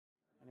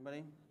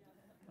Anybody?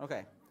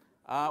 Okay.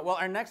 Well,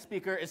 our next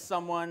speaker is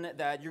someone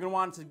that you're going to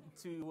want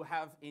to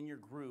have in your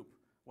group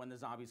when the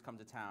zombies come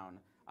to town.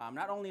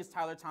 Not only is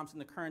Tylewr Thompson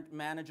the current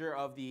manager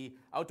of the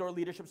Outdoor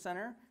Leadership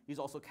Center, he's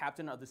also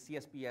captain of the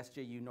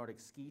CSB+SJU Nordic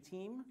Ski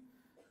Team.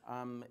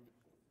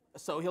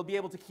 So he'll be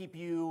able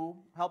to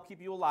help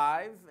keep you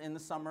alive in the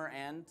summer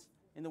and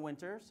in the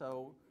winter.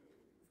 So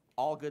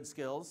all good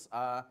skills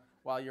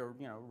while you're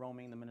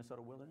roaming the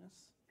Minnesota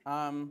wilderness.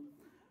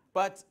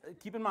 But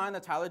keep in mind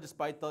that Tylewr,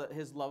 despite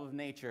his love of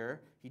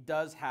nature, he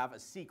does have a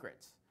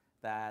secret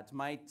that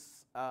might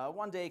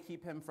one day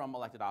keep him from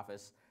elected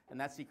office. And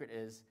that secret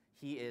is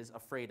he is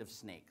afraid of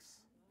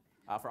snakes.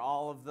 For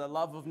all of the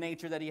love of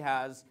nature that he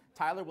has,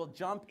 Tylewr will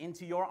jump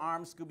into your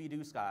arms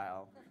Scooby-Doo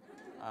style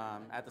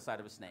at the sight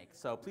of a snake.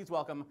 So please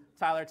welcome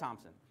Tylewr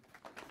Thompson.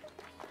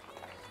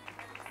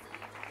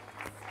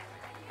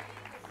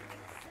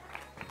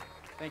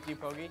 Thank you,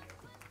 Pogi.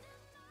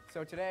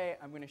 So today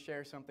I'm going to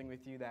share something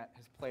with you that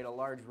has played a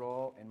large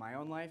role in my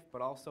own life,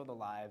 but also the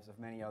lives of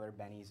many other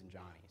Bennies and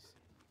Johnnies.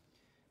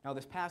 Now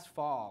this past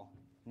fall,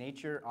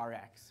 Nature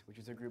RX, which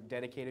is a group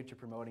dedicated to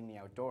promoting the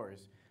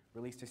outdoors,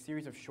 released a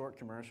series of short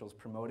commercials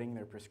promoting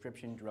their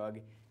prescription drug,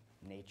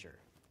 Nature.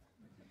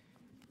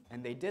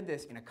 And they did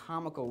this in a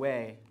comical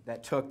way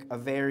that took a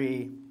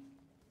very,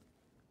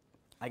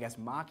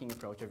 mocking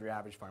approach of your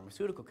average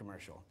pharmaceutical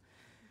commercial.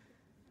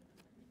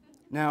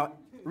 Now,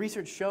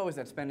 research shows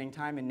that spending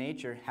time in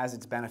nature has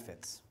its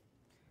benefits.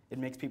 It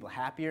makes people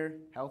happier,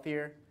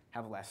 healthier,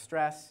 have less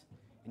stress,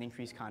 an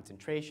increased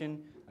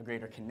concentration, a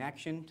greater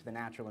connection to the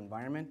natural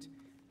environment,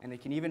 and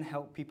it can even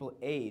help people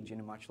age in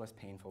a much less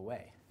painful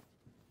way.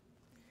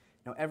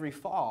 Now, every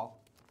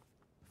fall,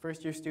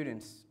 first-year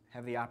students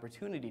have the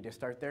opportunity to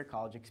start their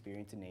college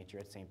experience in nature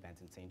at St.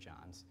 Vincent St.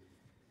 John's,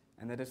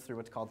 and that is through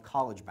what's called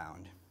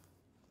Collegebound.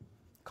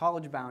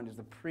 Collegebound is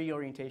the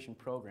pre-orientation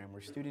program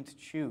where students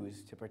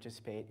choose to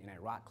participate in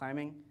a rock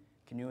climbing,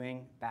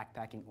 canoeing,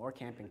 backpacking, or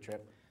camping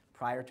trip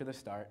prior to the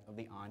start of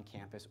the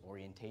on-campus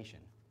orientation.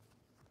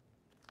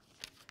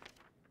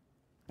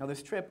 Now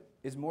this trip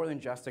is more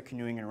than just a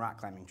canoeing and rock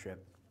climbing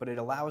trip, but it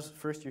allows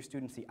first-year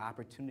students the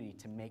opportunity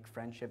to make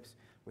friendships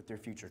with their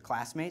future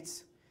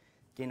classmates,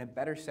 gain a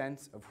better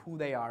sense of who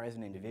they are as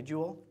an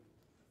individual,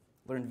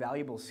 learn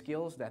valuable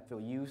skills that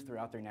they'll use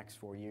throughout their next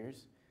 4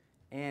 years,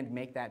 and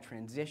make that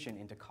transition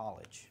into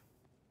college.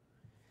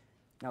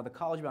 Now, the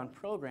Collegebound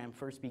program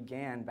first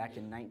began back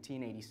in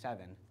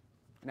 1987,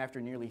 and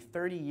after nearly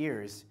 30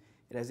 years,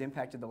 it has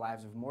impacted the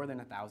lives of more than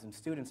 1,000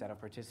 students that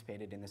have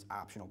participated in this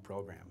optional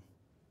program.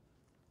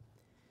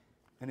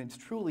 And it's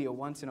truly a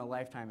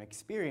once-in-a-lifetime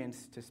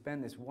experience to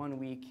spend this 1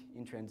 week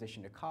in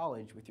transition to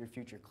college with your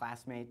future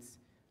classmates,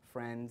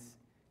 friends,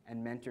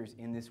 and mentors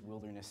in this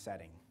wilderness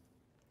setting.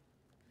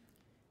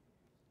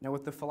 Now,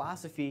 with the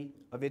philosophy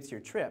of It's Your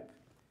Trip,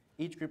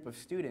 each group of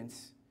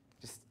students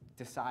just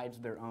decides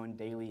their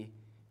daily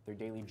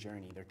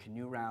journey, their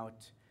canoe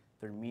route,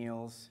 their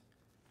meals,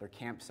 their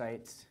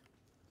campsites.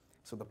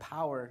 So the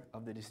power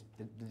of the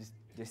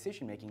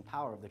decision-making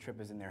power of the trip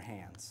is in their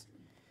hands.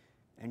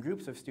 And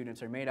groups of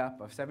students are made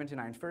up of 7 to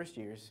 9 first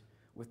years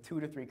with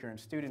 2 to 3 current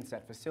students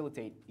that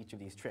facilitate each of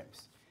these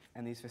trips.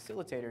 And these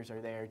facilitators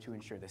are there to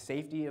ensure the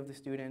safety of the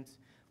students,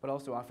 but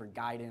also offer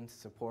guidance,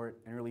 support,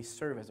 and really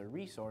serve as a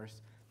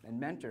resource and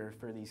mentor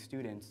for these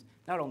students,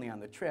 not only on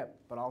the trip,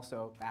 but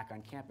also back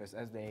on campus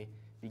as they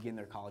begin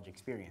their college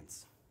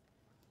experience.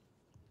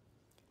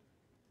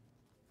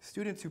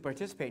 Students who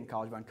participate in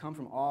Collegebound come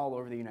from all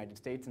over the United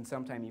States and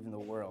sometimes even the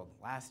world.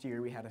 Last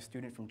year, we had a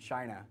student from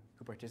China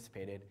who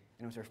participated,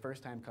 and it was her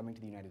first time coming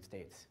to the United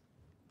States.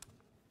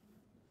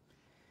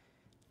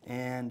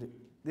 And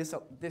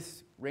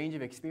this range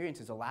of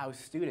experiences allows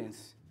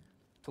students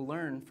to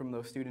learn from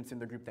those students in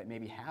the group that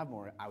maybe have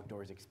more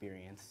outdoors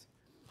experience.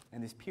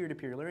 And this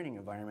peer-to-peer learning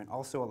environment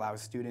also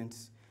allows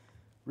students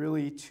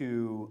really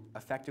to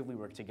effectively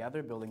work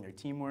together, building their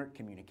teamwork,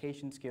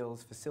 communication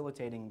skills,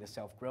 facilitating the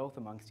self-growth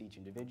amongst each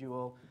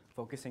individual,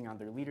 focusing on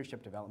their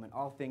leadership development,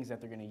 all things that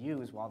they're going to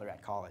use while they're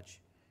at college.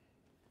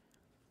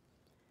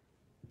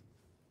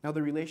 Now,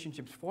 the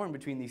relationships formed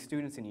between these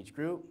students in each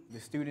group, the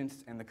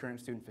students and the current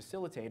student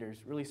facilitators,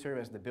 really serve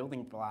as the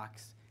building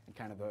blocks and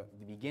kind of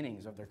the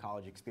beginnings of their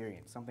college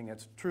experience, something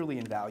that's truly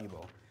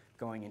invaluable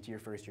going into your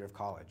first year of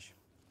college.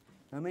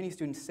 Now, many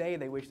students say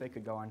they wish they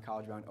could go on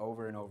Collegebound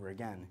over and over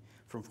again,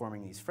 from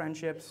forming these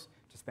friendships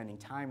to spending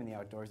time in the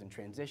outdoors and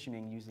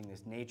transitioning using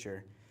this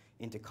nature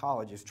into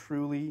college is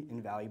truly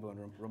invaluable and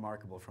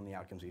remarkable from the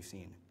outcomes we've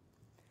seen.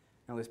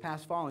 Now, this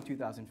past fall in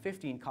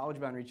 2015,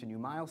 Collegebound reached a new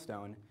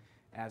milestone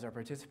as our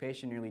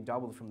participation nearly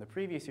doubled from the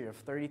previous year of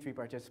 33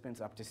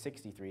 participants up to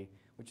 63,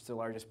 which is the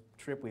largest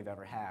trip we've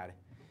ever had.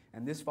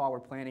 And this fall,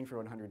 we're planning for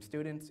 100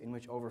 students, in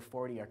which over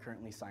 40 are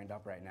currently signed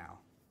up right now.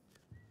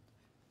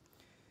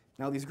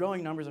 Now, these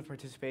growing numbers of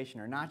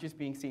participation are not just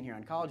being seen here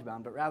on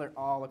Collegebound, but rather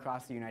all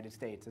across the United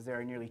States, as there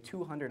are nearly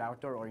 200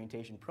 outdoor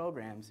orientation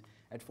programs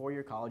at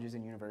 4-year colleges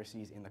and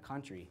universities in the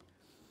country.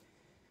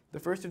 The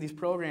first of these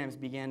programs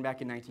began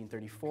back in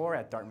 1934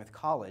 at Dartmouth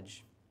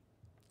College,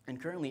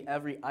 And currently,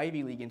 every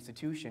Ivy League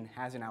institution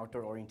has an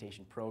outdoor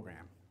orientation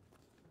program.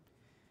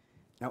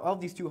 Now,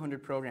 of these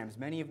 200 programs,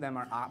 many of them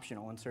are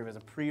optional and serve as a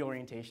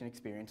pre-orientation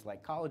experience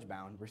like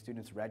Collegebound, where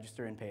students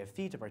register and pay a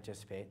fee to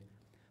participate,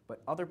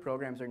 but other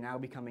programs are now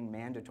becoming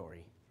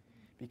mandatory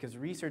because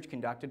research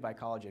conducted by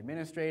college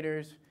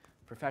administrators,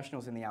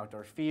 professionals in the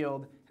outdoor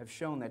field, have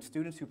shown that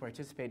students who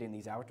participate in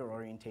these outdoor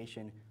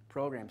orientation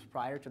programs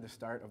prior to the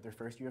start of their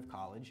first year of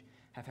college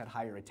have had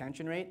higher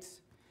retention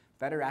rates,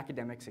 better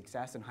academic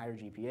success and higher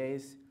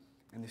GPAs,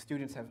 and the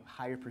students have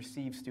higher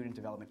perceived student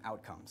development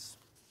outcomes.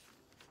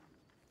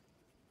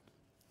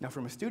 Now,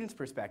 from a student's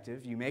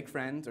perspective, you make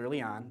friends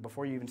early on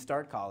before you even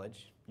start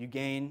college. You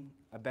gain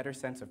a better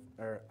sense of,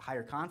 or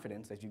higher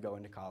confidence as you go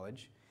into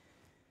college.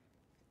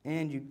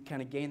 And you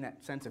kind of gain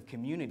that sense of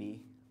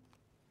community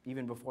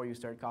even before you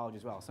start college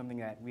as well, something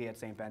that we at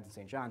St. Ben's and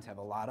St. John's have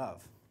a lot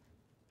of.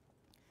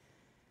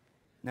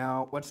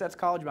 Now, what sets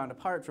Collegebound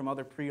apart from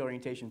other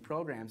pre-orientation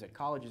programs at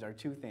colleges are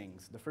two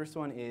things. The first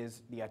one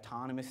is the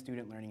autonomous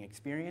student learning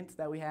experience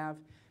that we have,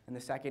 and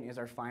the second is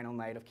our final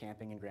night of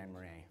camping in Grand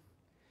Marais.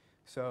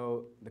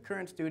 So the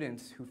current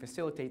students who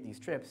facilitate these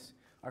trips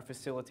are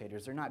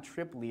facilitators. They're not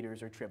trip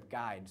leaders or trip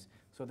guides.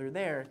 So they're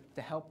there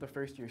to help the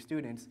first-year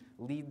students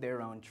lead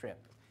their own trip.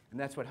 And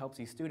that's what helps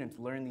these students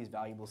learn these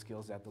valuable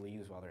skills that they'll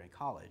use while they're in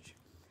college.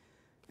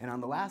 And on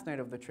the last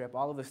night of the trip,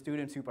 all of the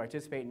students who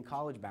participate in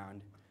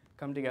Collegebound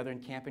come together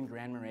and camp in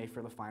Grand Marais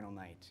for the final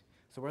night.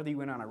 So whether you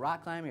went on a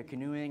rock climbing, a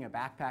canoeing, a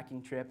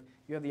backpacking trip,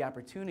 you have the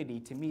opportunity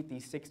to meet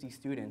these 60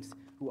 students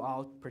who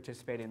all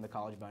participate in the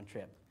Collegebound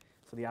trip.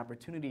 So the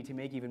opportunity to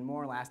make even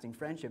more lasting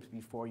friendships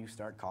before you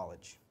start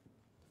college.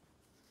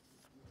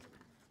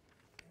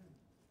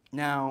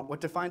 Now,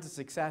 what defines the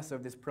success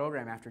of this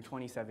program after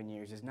 27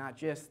 years is not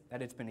just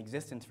that it's been in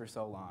existence for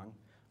so long,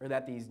 or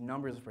that these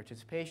numbers of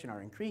participation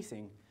are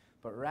increasing,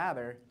 but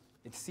rather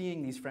it's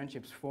seeing these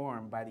friendships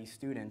form by these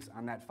students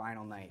on that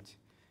final night,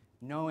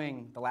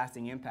 knowing the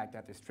lasting impact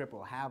that this trip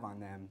will have on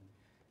them,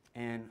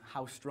 and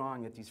how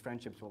strong that these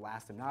friendships will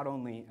last them not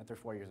only at their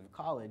 4 years of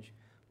college,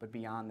 but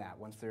beyond that,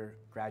 once they're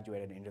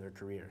graduated into their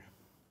career.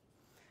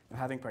 Now,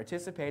 having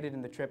participated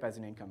in the trip as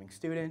an incoming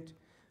student,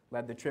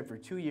 led the trip for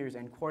 2 years,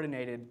 and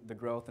coordinated the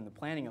growth and the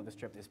planning of this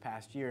trip this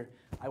past year,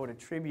 I would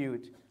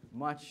attribute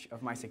much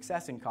of my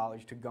success in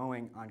college to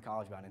going on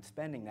Collegebound and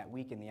spending that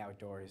week in the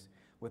outdoors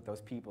with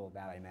those people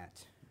that I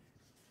met.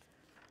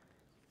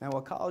 Now,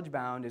 while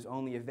Collegebound is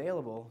only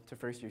available to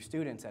first-year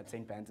students at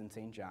St. Ben's and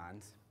St.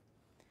 John's,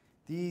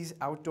 these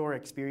outdoor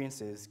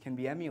experiences can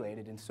be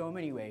emulated in so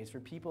many ways for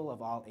people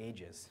of all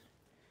ages.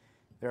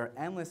 There are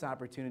endless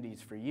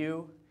opportunities for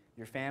you,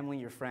 your family,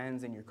 your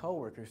friends, and your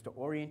coworkers to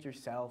orient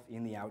yourself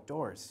in the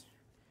outdoors.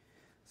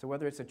 So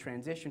whether it's a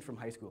transition from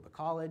high school to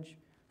college,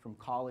 from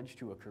college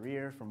to a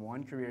career, from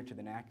one career to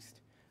the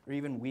next, or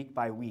even week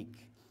by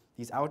week,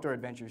 these outdoor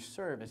adventures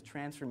serve as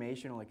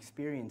transformational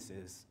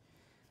experiences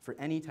for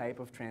any type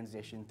of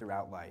transition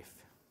throughout life.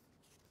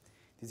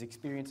 These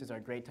experiences are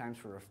great times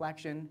for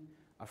reflection,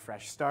 a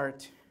fresh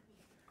start,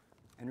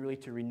 and really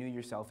to renew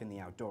yourself in the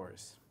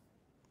outdoors.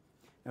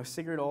 Now,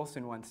 Sigurd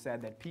Olson once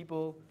said that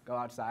people go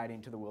outside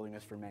into the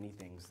wilderness for many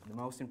things. The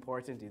most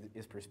important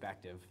is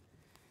perspective.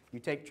 You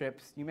take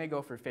trips, you may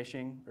go for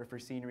fishing or for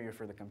scenery or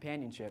for the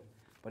companionship,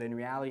 but in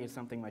reality it's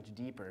something much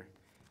deeper,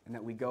 and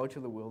that we go to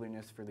the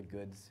wilderness for the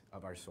goods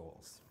of our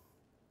souls.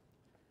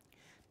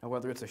 Now,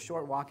 whether it's a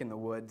short walk in the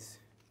woods,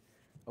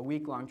 a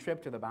week-long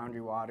trip to the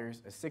Boundary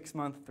Waters, a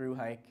 6-month through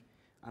hike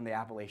on the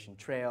Appalachian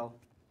Trail,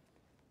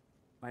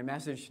 my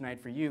message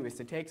tonight for you is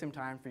to take some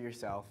time for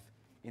yourself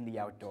in the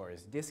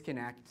outdoors.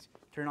 Disconnect,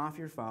 turn off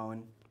your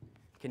phone,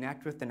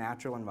 connect with the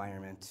natural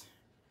environment,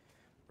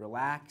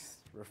 relax,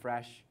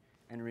 refresh,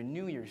 and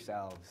renew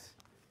yourselves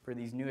for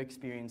these new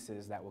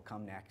experiences that will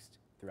come next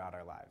throughout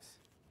our lives.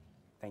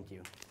 Thank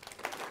you.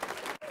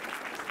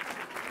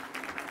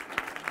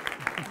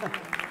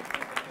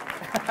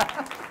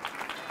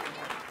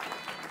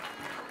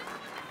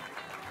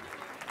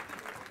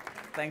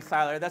 Thanks,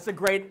 Tyler. That's a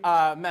great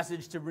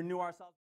message to renew ourselves.